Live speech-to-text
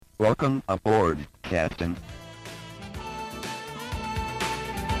Welcome aboard, Captain.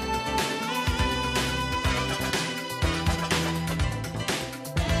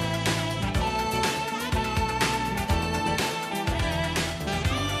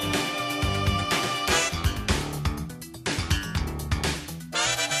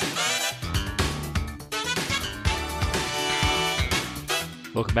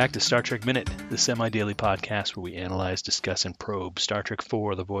 Welcome back to Star Trek Minute, the semi-daily podcast where we analyze, discuss, and probe Star Trek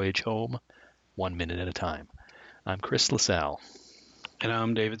IV: The Voyage Home, 1 minute at a time. I'm Chris LaSalle. And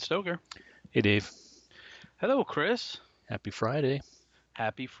I'm David Stoker. Hey, Dave. Hello, Chris. Happy Friday.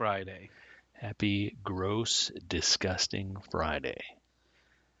 Happy Friday. Happy gross, disgusting Friday.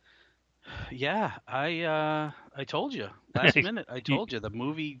 Yeah, I told you last minute. I told you the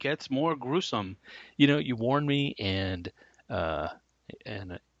movie gets more gruesome. You know, you warned me, and I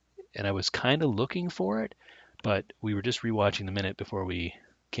was kind of looking for it, but we were just rewatching the minute before we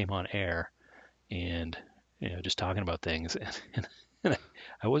came on air, and just talking about things, and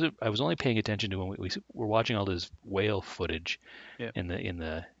I was only paying attention to when we were watching all this whale footage, Yeah. in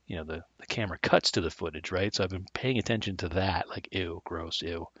the the camera cuts to the footage, right? So I've been paying attention to that, like ew, gross,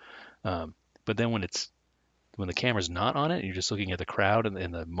 ew. But then when the camera's not on it and you're just looking at the crowd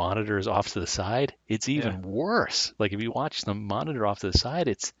and the monitor is off to the side, it's even worse. Like if you watch the monitor off to the side,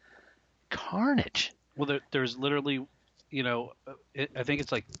 it's carnage. Well, there's literally, I think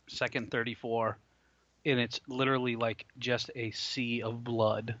it's like second 34, and it's literally like just a sea of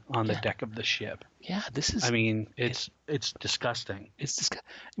blood on the deck of the ship. Yeah, this is. I mean, it's disgusting. It's disgusting.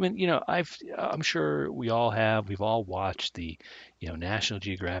 I mean, I'm sure we've all watched the, National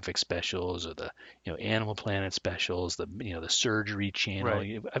Geographic specials or the, Animal Planet specials, the Surgery Channel.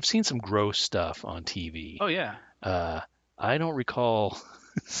 Right. I've seen some gross stuff on TV. Oh yeah. I don't recall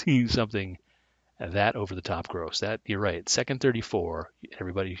seeing something that over the top gross. That you're right. Second 34.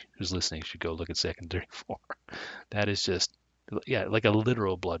 Everybody who's listening should go look at Second 34. That is just, like a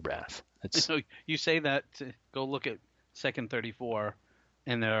literal bloodbath. It's You say that go look at second 34,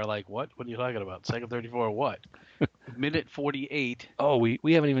 and they're like, "What? What are you talking about? Second 34? What?" Minute 48. Oh,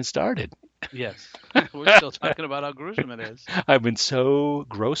 we haven't even started. Yes, we're still talking about how gruesome it is. I've been so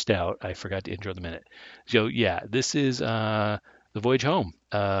grossed out, I forgot to intro the minute. So yeah, this is The Voyage Home,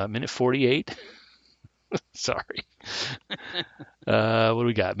 minute 48. Sorry. What do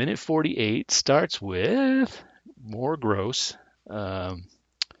we got? Minute 48 starts with more gross.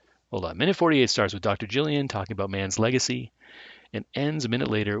 Hold on. Minute 48 starts with Dr. Jillian talking about man's legacy and ends a minute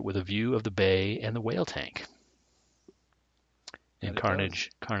later with a view of the bay and the whale tank. And carnage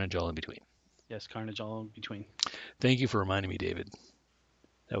all in between. Yes, carnage all in between. Thank you for reminding me, David.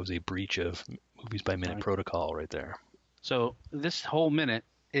 That was a breach of movies by minute protocol right there. So this whole minute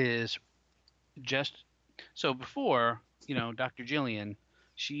is just so before, Dr. Jillian,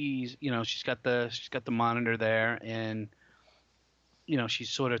 she's got the monitor there, and she's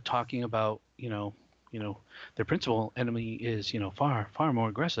sort of talking about their principal enemy is far more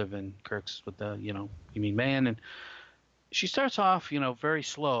aggressive, and Kirk's with the you mean man, and she starts off very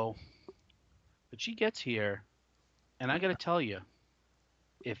slow, but she gets here, and I got to tell you,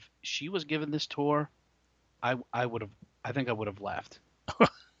 if she was given this tour, I think I would have left.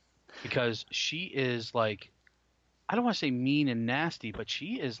 Because she is like, I don't want to say mean and nasty, but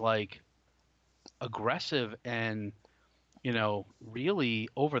she is like aggressive and, really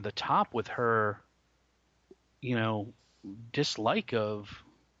over the top with her, dislike of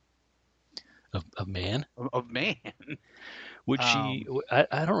man? Of man. Would she,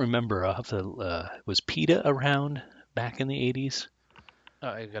 I don't remember, was PETA around back in the 80s?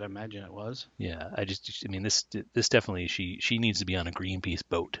 I gotta imagine it was. Yeah, I mean, this definitely, she needs to be on a Greenpeace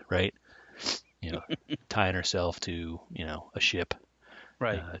boat, right? Tying herself to, a ship.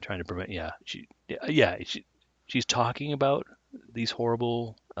 Right. Trying to prevent, she's talking about these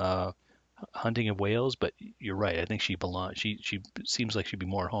horrible hunting of whales, but you're right. I think she seems like she'd be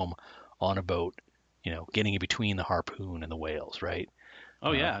more at home on a boat, getting in between the harpoon and the whales, right?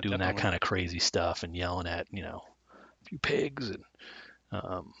 Oh yeah, doing definitely. that kind of crazy stuff and yelling at, a few pigs and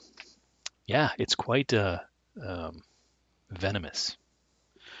it's quite venomous.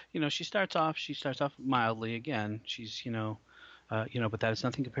 She starts off mildly again. She's, but that is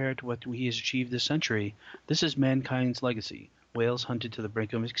nothing compared to what he has achieved this century. This is mankind's legacy. Whales hunted to the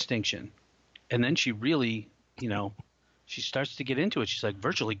brink of extinction. And then she really, she starts to get into it. She's like,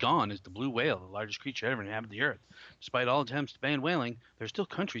 virtually gone is the blue whale, the largest creature ever to inhabit the earth. Despite all attempts to ban whaling, there are still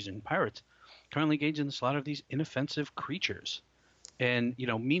countries and pirates currently engaged in the slaughter of these inoffensive creatures. And,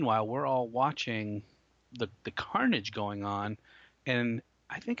 meanwhile, we're all watching the carnage going on, and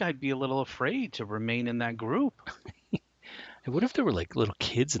I think I'd be a little afraid to remain in that group. And what if there were like little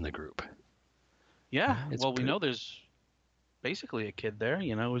kids in the group? Yeah. It's Well, we pretty, know there's basically a kid there.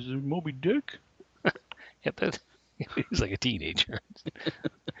 Is it Moby Dick? yeah, he's like a teenager.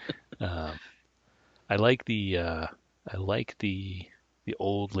 Um, I like the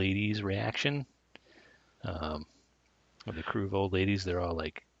old ladies' reaction. Um, of the crew of old ladies, they're all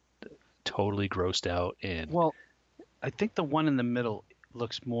like totally grossed out and Well, I think the one in the middle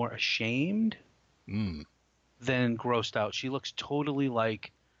looks more ashamed mm, than grossed out. She looks totally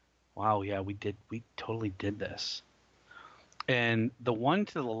like, wow, yeah, we totally did this. And the one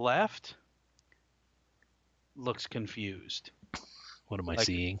to the left looks confused. what am I Like,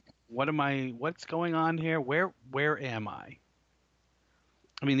 seeing? what's going on here? Where am I?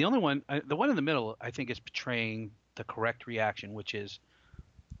 I mean, the one in the middle, I think is portraying the correct reaction, which is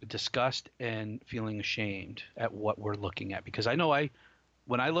disgust and feeling ashamed at what we're looking at. Because I know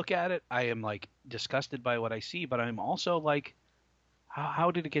when I look at it, I am like disgusted by what I see, but I'm also like, how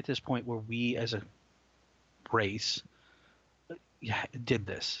did it get to this point where we as a race did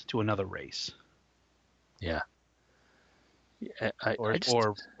this to another race? Yeah. I, Or I just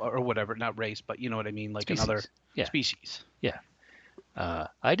or whatever, not race, but you know what I mean, like another species. Yeah, species. yeah.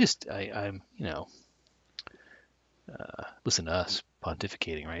 I'm, listen to us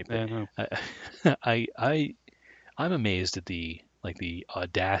pontificating, right? But Yeah, no. I'm amazed at the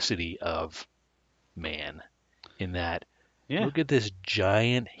audacity of man in that Yeah. look at this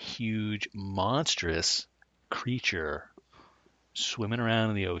giant, huge, monstrous creature swimming around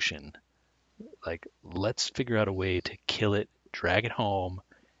in the ocean. Like, let's figure out a way to kill it, drag it home,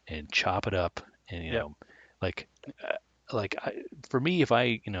 and chop it up, and Yep. like for me, if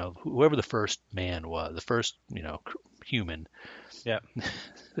I, whoever the first man was, the first, human Yep.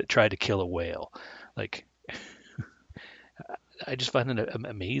 that tried to kill a whale, like I just find it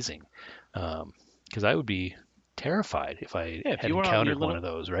amazing, because I would be terrified if I Yeah. If had you were out in your encountered one little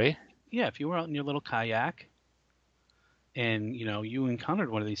of those, right? Yeah, if you were out in your little kayak and you encountered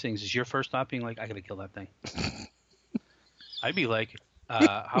one of these things, is your first thought being like, I gotta kill that thing? I'd be like,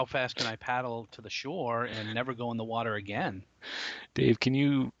 how fast can I paddle to the shore and never go in the water again? Dave, can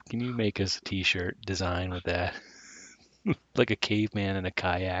you make us a T-shirt design with that? Like a caveman in a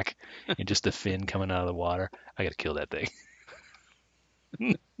kayak and just a fin coming out of the water. I gotta kill that thing.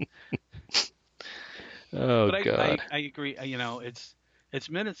 Oh But God. I agree. It's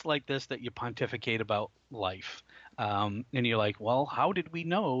minutes like this that you pontificate about life, and you're like, well, how did we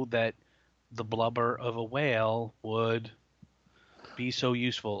know that the blubber of a whale would be so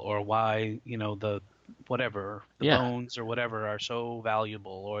useful, or why the whatever the Yeah. bones or whatever are so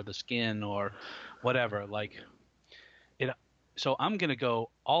valuable, or the skin or whatever. Like it. So I'm gonna go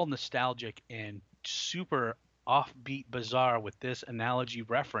all nostalgic and super offbeat bizarre with this analogy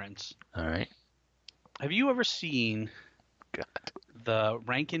reference. All right. Have you ever seen God. the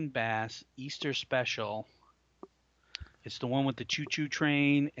Rankin Bass Easter special? It's the one with the choo-choo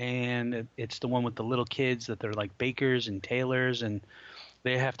train, and it's the one with the little kids that they're like bakers and tailors, and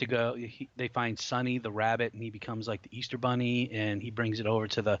they have to go. They find Sonny the rabbit, and he becomes like the Easter bunny, and he brings it over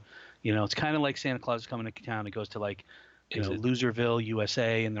to it's kind of like Santa Claus is coming to town. It goes to like, Is it? Loserville,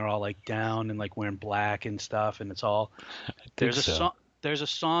 USA, and they're all like down and like wearing black and stuff, and it's all I think so. There's a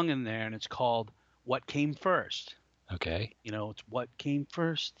song in there, and it's called "What Came First." Okay. It's what came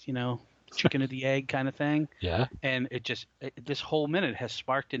first, chicken or the egg kind of thing. Yeah. And this whole minute has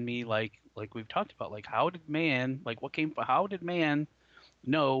sparked in me like we've talked about, like how did man, like how did man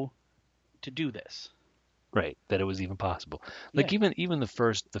know to do this? Right. That it was even possible. Like Yeah. even the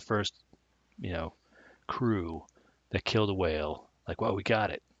first you know crew that killed a whale. Like, well, we got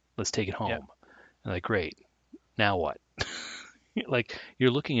it. Let's take it Yeah. home. And like, great. Now what? Like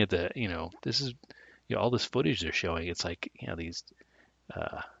you're looking at this is all this footage they're showing. It's like these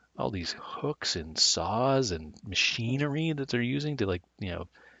uh, all these hooks and saws and machinery that they're using to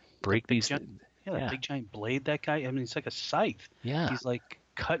break Big these. Yeah, that Yeah, big giant blade that guy. I mean, it's like a scythe. yeah, He's like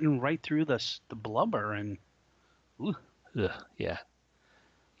cutting right through the blubber and ooh, ugh, yeah,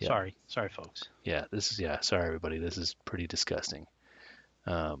 yeah, sorry folks. yeah. This is Sorry, everybody. This is pretty disgusting.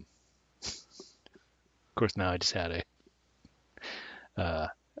 Of course, now I just had uh,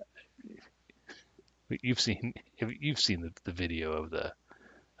 you've seen the video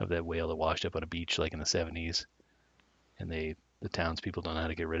of that whale that washed up on a beach like in the 70s, and the townspeople don't know how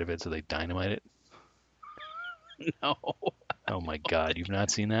to get rid of it, so they dynamite it. No, Oh my God, you've not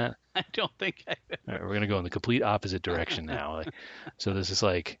seen that? I don't think I. All right, we're gonna go in the complete opposite direction now. So this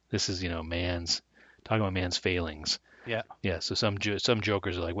is man's talking about man's failings. Yeah. Yeah. So some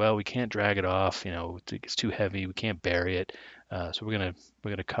jokers are like, well, we can't drag it off. It's too heavy. We can't bury it. So we're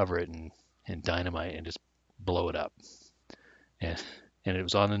gonna cover it and dynamite and just blow it up. and it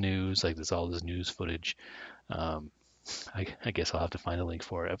was on the news. Like there's all this news footage. Um, I guess I'll have to find a link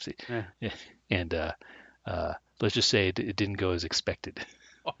for it. Yeah. Yeah. And let's just say it didn't go as expected.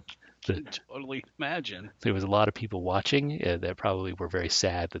 Oh, I can totally imagine. There was a lot of people watching that probably were very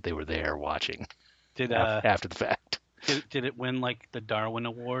sad that they were there watching Did after the fact. did it win like the Darwin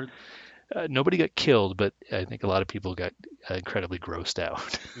Award? Nobody got killed, but I think a lot of people got incredibly grossed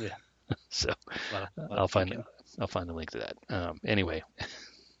out. Yeah. So Lot of I'll thinking. find the link to that. Anyway,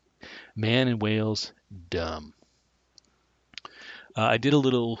 man in Wales, dumb. I did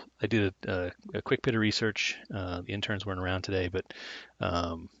a quick bit of research. The interns weren't around today, but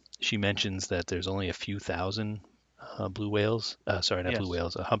she mentions that there's only a few thousand blue whales. Sorry, not Yes. blue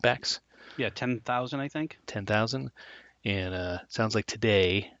whales. Humpbacks, Yeah, 10,000, I think. 10,000. And sounds like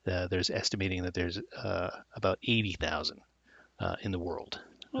today there's estimating that there's about 80,000 in the world.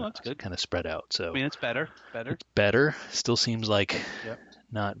 Well, that's good. Kind of spread out. So I mean, it's better. it's better. Still seems like Yep.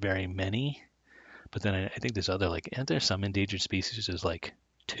 not very many. But then I think there's other aren't there some endangered species? There's like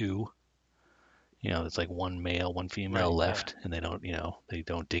two. It's like one male, one female Right, left, and they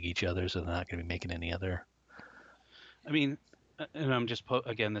don't dig each other, so they're not going to be making any other. I mean, and I'm just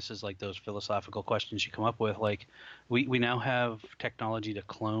again, this is like those philosophical questions you come up with. Like, we now have technology to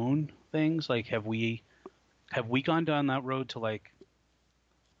clone things. Like, have we gone down that road to like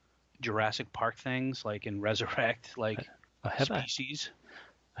Jurassic Park things, like and resurrect like species?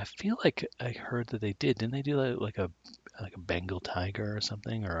 I feel like I heard that they did. Didn't they do like a Bengal tiger or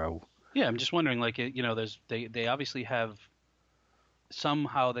something or a? Yeah, I'm just wondering. Like, they obviously have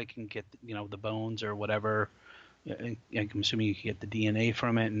somehow they can get the bones or whatever. I'm assuming you can get the DNA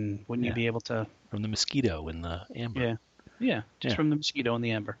from it, and wouldn't you be able to? From the mosquito and the amber. Yeah, just from the mosquito and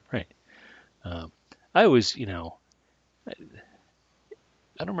the amber. Right. I always, I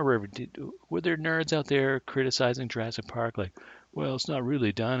don't remember were there nerds out there criticizing Jurassic Park like, well, it's not really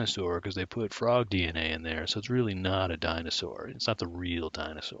a dinosaur because they put frog DNA in there, so it's really not a dinosaur. It's not the real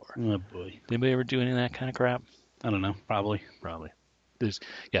dinosaur. Oh boy. Did anybody ever do any of that kind of crap? I don't know. Probably. There's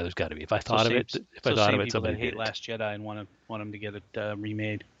got to be. If I thought of it, somebody that hate did it. Last Jedi and want them to get it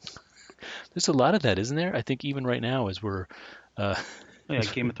remade. There's a lot of that, isn't there? I think even right now, as we're Yeah,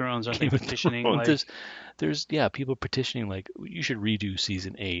 Game of Thrones. Aren't they Game of petitioning? Thrones, Like, there's people petitioning like you should redo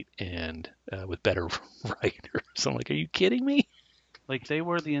season 8 and with better writers. I'm like, are you kidding me? like they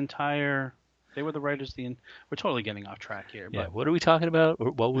were the writers. We're totally getting off track here. Yeah, But what are we talking about?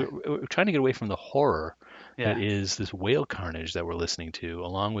 Well, we're trying to get away from the horror yeah, that is this whale carnage that we're listening to,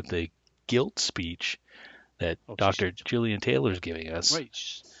 along with the guilt speech that Dr. Gillian Taylor is giving us. right.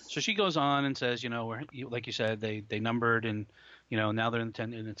 So she goes on and says, like you said, they numbered and now they're in the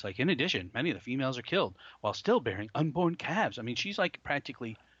 10, and it's like in addition, many of the females are killed while still bearing unborn calves. I mean, she's like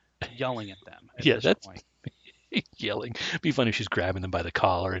practically yelling at them. At this point. Yelling. It'd be funny if she's grabbing them by the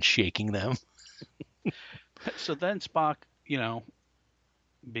collar and shaking them. So then Spock,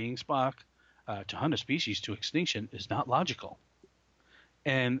 being Spock, to hunt a species to extinction is not logical.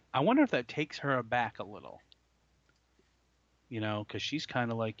 And I wonder if that takes her aback a little. Because she's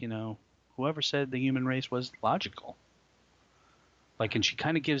kind of like, whoever said the human race was logical. Like, and she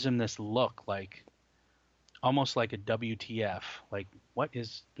kind of gives him this look, like, almost like a WTF. Like,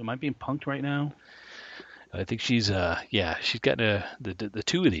 am I being punked right now? I think she's got the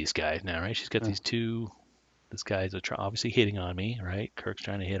two of these guys now, right? She's got these two. This guy's obviously hitting on me, right? Kirk's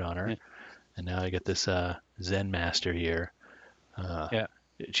trying to hit on her, and now I got this Zen master here.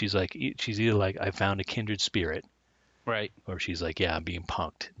 She's either like I found a kindred spirit, right? Or she's like, yeah, I'm being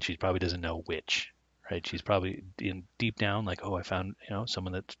punked. She probably doesn't know which, right? She's probably deep down like, oh, I found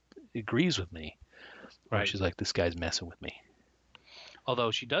someone that agrees with me, right? Or she's like, this guy's messing with me.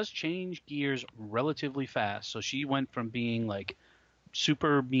 Although she does change gears relatively fast. So she went from being like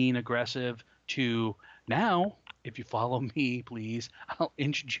super mean, aggressive to now, if you follow me, please, I'll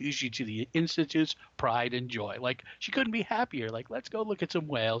introduce you to the Institute's pride and joy. Like, she couldn't be happier. Like, let's go look at some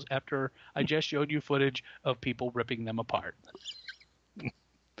whales after I just showed you footage of people ripping them apart.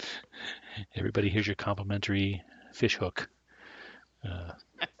 Everybody, here's your complimentary fish hook.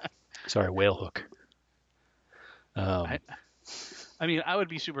 Sorry, whale hook. I mean, I would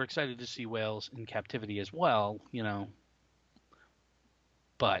be super excited to see whales in captivity as well,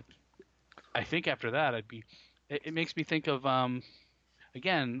 But I think after that, it makes me think of,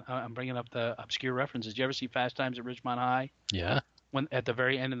 again, I'm bringing up the obscure references. Did you ever see Fast Times at Ridgemont High? Yeah. When at the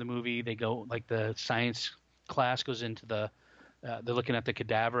very end of the movie, they go, like the science class goes into they're looking at the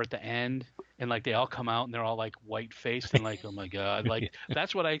cadaver at the end, and like they all come out and they're all like white faced and like, oh my God, like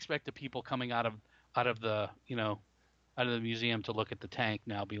that's what I expect the people coming out of the museum to look at the tank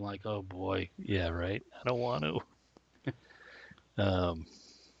now, being like, oh boy. Yeah, right. I don't want to. Um,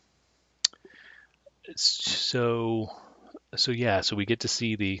 so so we get to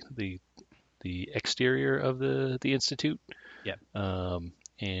see the exterior of the institute, Yep.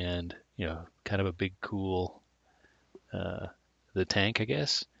 and kind of a big cool uh, the tank, I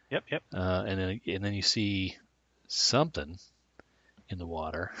guess, Yep. Yep. and then you see something in the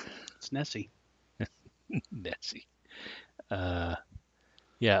water. It's Nessie. Nessie. Uh,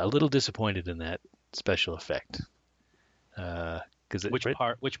 yeah, a little disappointed in that special effect. Because Which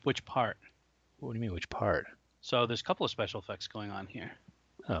part? Which part? What do you mean, which part? So there's a couple of special effects going on here.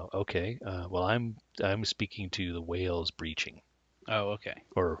 Oh, okay. Well, I'm speaking to the whales breaching, Oh, okay.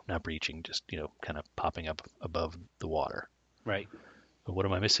 or not breaching, just kind of popping up above the water. Right. But what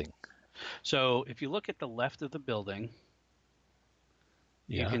am I missing? So if you look at the left of the building,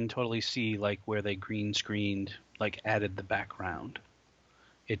 you Yeah. can totally see like where they green screened, like added the background.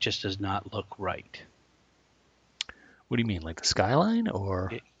 It just does not look right. What do you mean, like the skyline, or?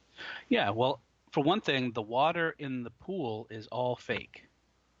 It, yeah, well, for one thing, the water in the pool is all fake.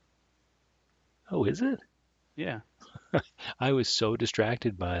 Oh, is it? Yeah, I was so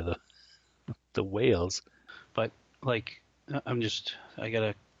distracted by the whales. but like I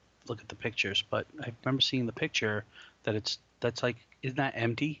gotta look at the pictures, but I remember seeing the picture that's like, isn't that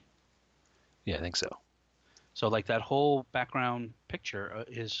empty? Yeah, I think so. So like that whole background picture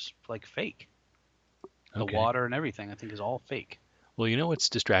is like fake. The Okay. water and everything, I think, is all fake. Well, you know what's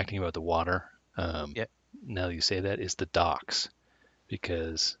distracting about the water? Yeah. Now that you say that, is the docks,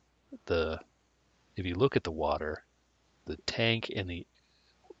 because the if you look at the water, the tank and the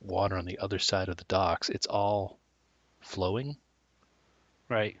water on the other side of the docks, it's all flowing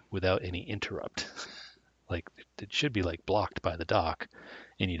Right. without any interrupt. Like it should be like blocked by the dock,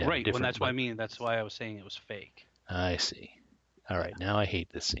 and you'd have a Right. Well, different. that's what I mean. That's why I was saying it was fake. I see. All right, now I hate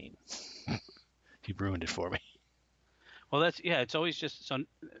this scene. You've ruined it for me. Well, that's yeah. It's always just so.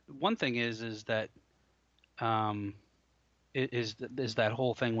 One thing is that um, is that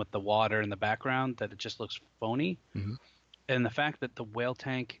whole thing with the water in the background that it just looks phony, Mhm. and the fact that the whale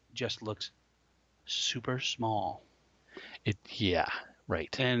tank just looks super small. Yeah,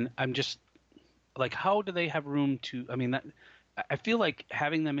 right. And I'm just like, how do they have room to? I mean, that I feel like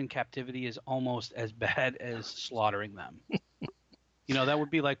having them in captivity is almost as bad as slaughtering them. That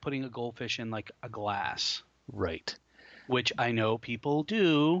would be like putting a goldfish in like a glass, Right. which I know people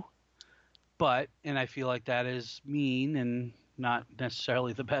do, and I feel like that is mean and not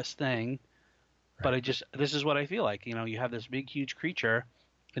necessarily the best thing. But this is what I feel like. You have this big, huge creature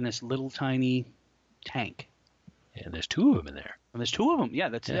in this little tiny tank. And there's two of them in there. And there's two of them. Yeah,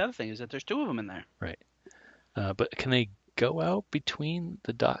 that's Yeah. the other thing, is that there's two of them in there. Right. But can they go out between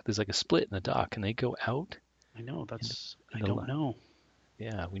the dock? There's like a split in the dock. Can they go out? I know. I the don't know.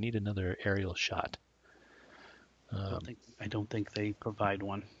 Yeah, we need another aerial shot. I don't think they provide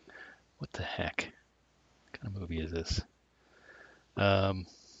one. What the heck? What kind of movie is this?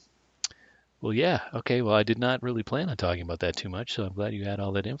 Well, yeah. Okay. Well, I did not really plan on talking about that too much, so I'm glad you had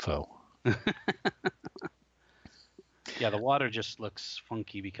all that info. Yeah, the water just looks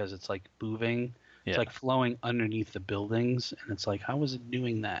funky because it's like moving. Yeah. It's like flowing underneath the buildings, and it's like, how is it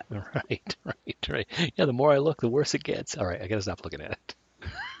doing that? Right. Yeah, the more I look, the worse it gets. All right, I gotta stop looking at it.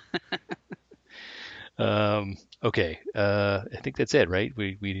 Okay. I think that's it, right?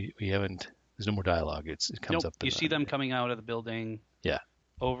 We haven't. There's no more dialogue. It comes Nope. up. You see them coming out of the building. Yeah.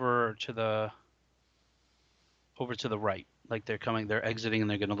 Over to the right. Like they're exiting, and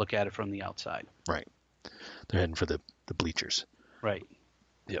they're going to look at it from the outside. Right. They're heading for the bleachers. Right.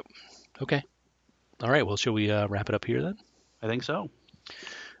 Yep. Okay. All right. Well, shall we wrap it up here then? I think so.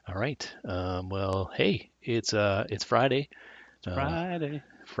 All right. Well, hey, it's Friday.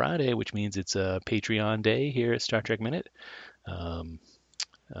 Friday, which means it's a Patreon day here at Star Trek Minute. I'm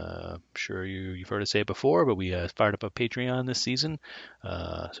sure you've heard us say it before, but we fired up a Patreon this season.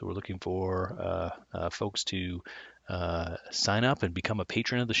 So we're looking for folks to sign up and become a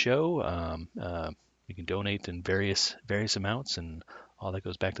patron of the show. You can donate in various amounts, and all that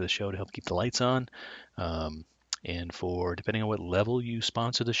goes back to the show to help keep the lights on. And for depending on what level you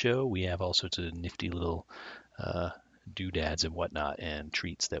sponsor the show, we have all sorts of nifty little doodads and whatnot and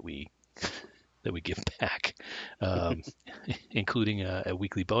treats that we give back, including a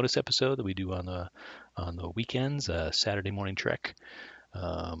weekly bonus episode that we do on the weekends, Saturday Morning Trek,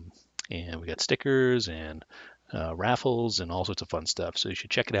 and we got stickers and raffles and all sorts of fun stuff. So you should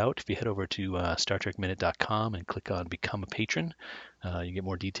check it out. If you head over to StarTrekMinute.com and click on Become a Patron, you get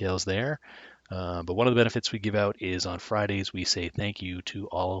more details there. But one of the benefits we give out is on Fridays we say thank you to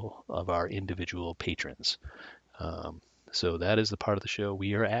all of our individual patrons. So that is the part of the show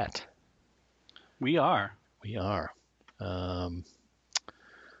we are at. We are. We are. Um,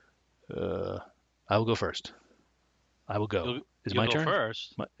 I will go first. I will go. Is You'll my go turn?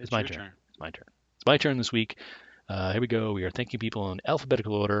 first. It's It's my your turn. turn. It's my turn. It's my turn this week. Here we go. We are thanking people in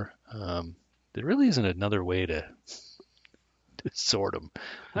alphabetical order. There really isn't another way to sort them.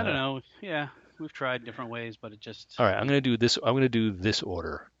 I don't know. Yeah, we've tried different ways, but it just. All right, I'm going to do this. I'm going to do this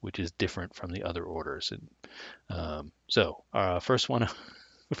order, which is different from the other orders. And first one,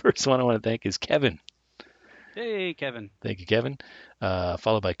 first one I want to thank is Kevin. Hey, Kevin. Thank you, Kevin.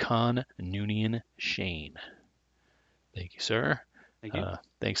 Followed by Con Noonian Shane. Thank you, sir. Thank you.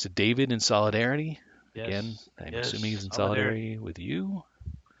 Thanks to David in Solidarity. Yes. Again, I'm Yes. assuming he's in solidarity with you.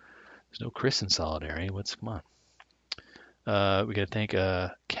 There's no Chris in Solidarity. Come on. We got to thank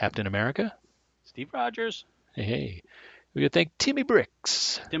Captain America. Steve Rogers. Hey. We got to thank Timmy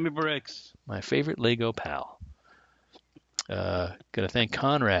Bricks. Timmy Bricks. My favorite Lego pal. Got to thank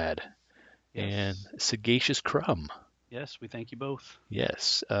Conrad and Sagacious Crumb. Yes, we thank you both.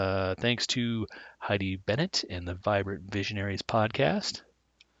 Yes. Thanks to Heidi Bennett and the Vibrant Visionaries podcast,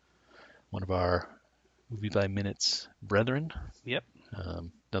 one of our Movie by Minutes brethren. Yep.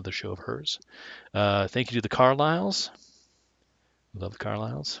 Another show of hers. Thank you to the Carlyles. We love the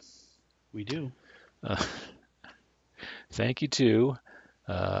Carlyles. We do. Thank you to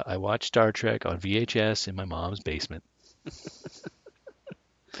I watched Star Trek on VHS in my mom's basement.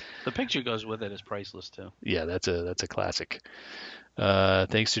 The picture goes with it is priceless too. Yeah, that's a classic.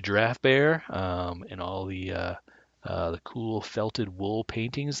 Thanks to Giraffe Bear and all the cool felted wool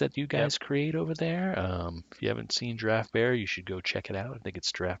paintings that you guys create over there. If you haven't seen Giraffe Bear, you should go check it out. I think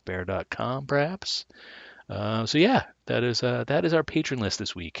it's giraffebear.com, perhaps. So yeah, that is our patron list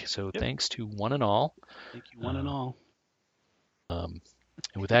this week. So thanks to one and all. Thank you, one and all. And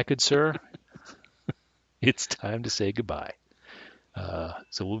with that, good sir, it's time to say goodbye.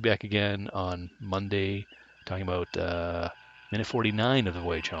 So we'll be back again on Monday talking about minute 49 of The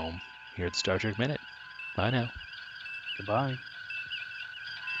Voyage Home here at the Star Trek Minute. Bye now. Goodbye.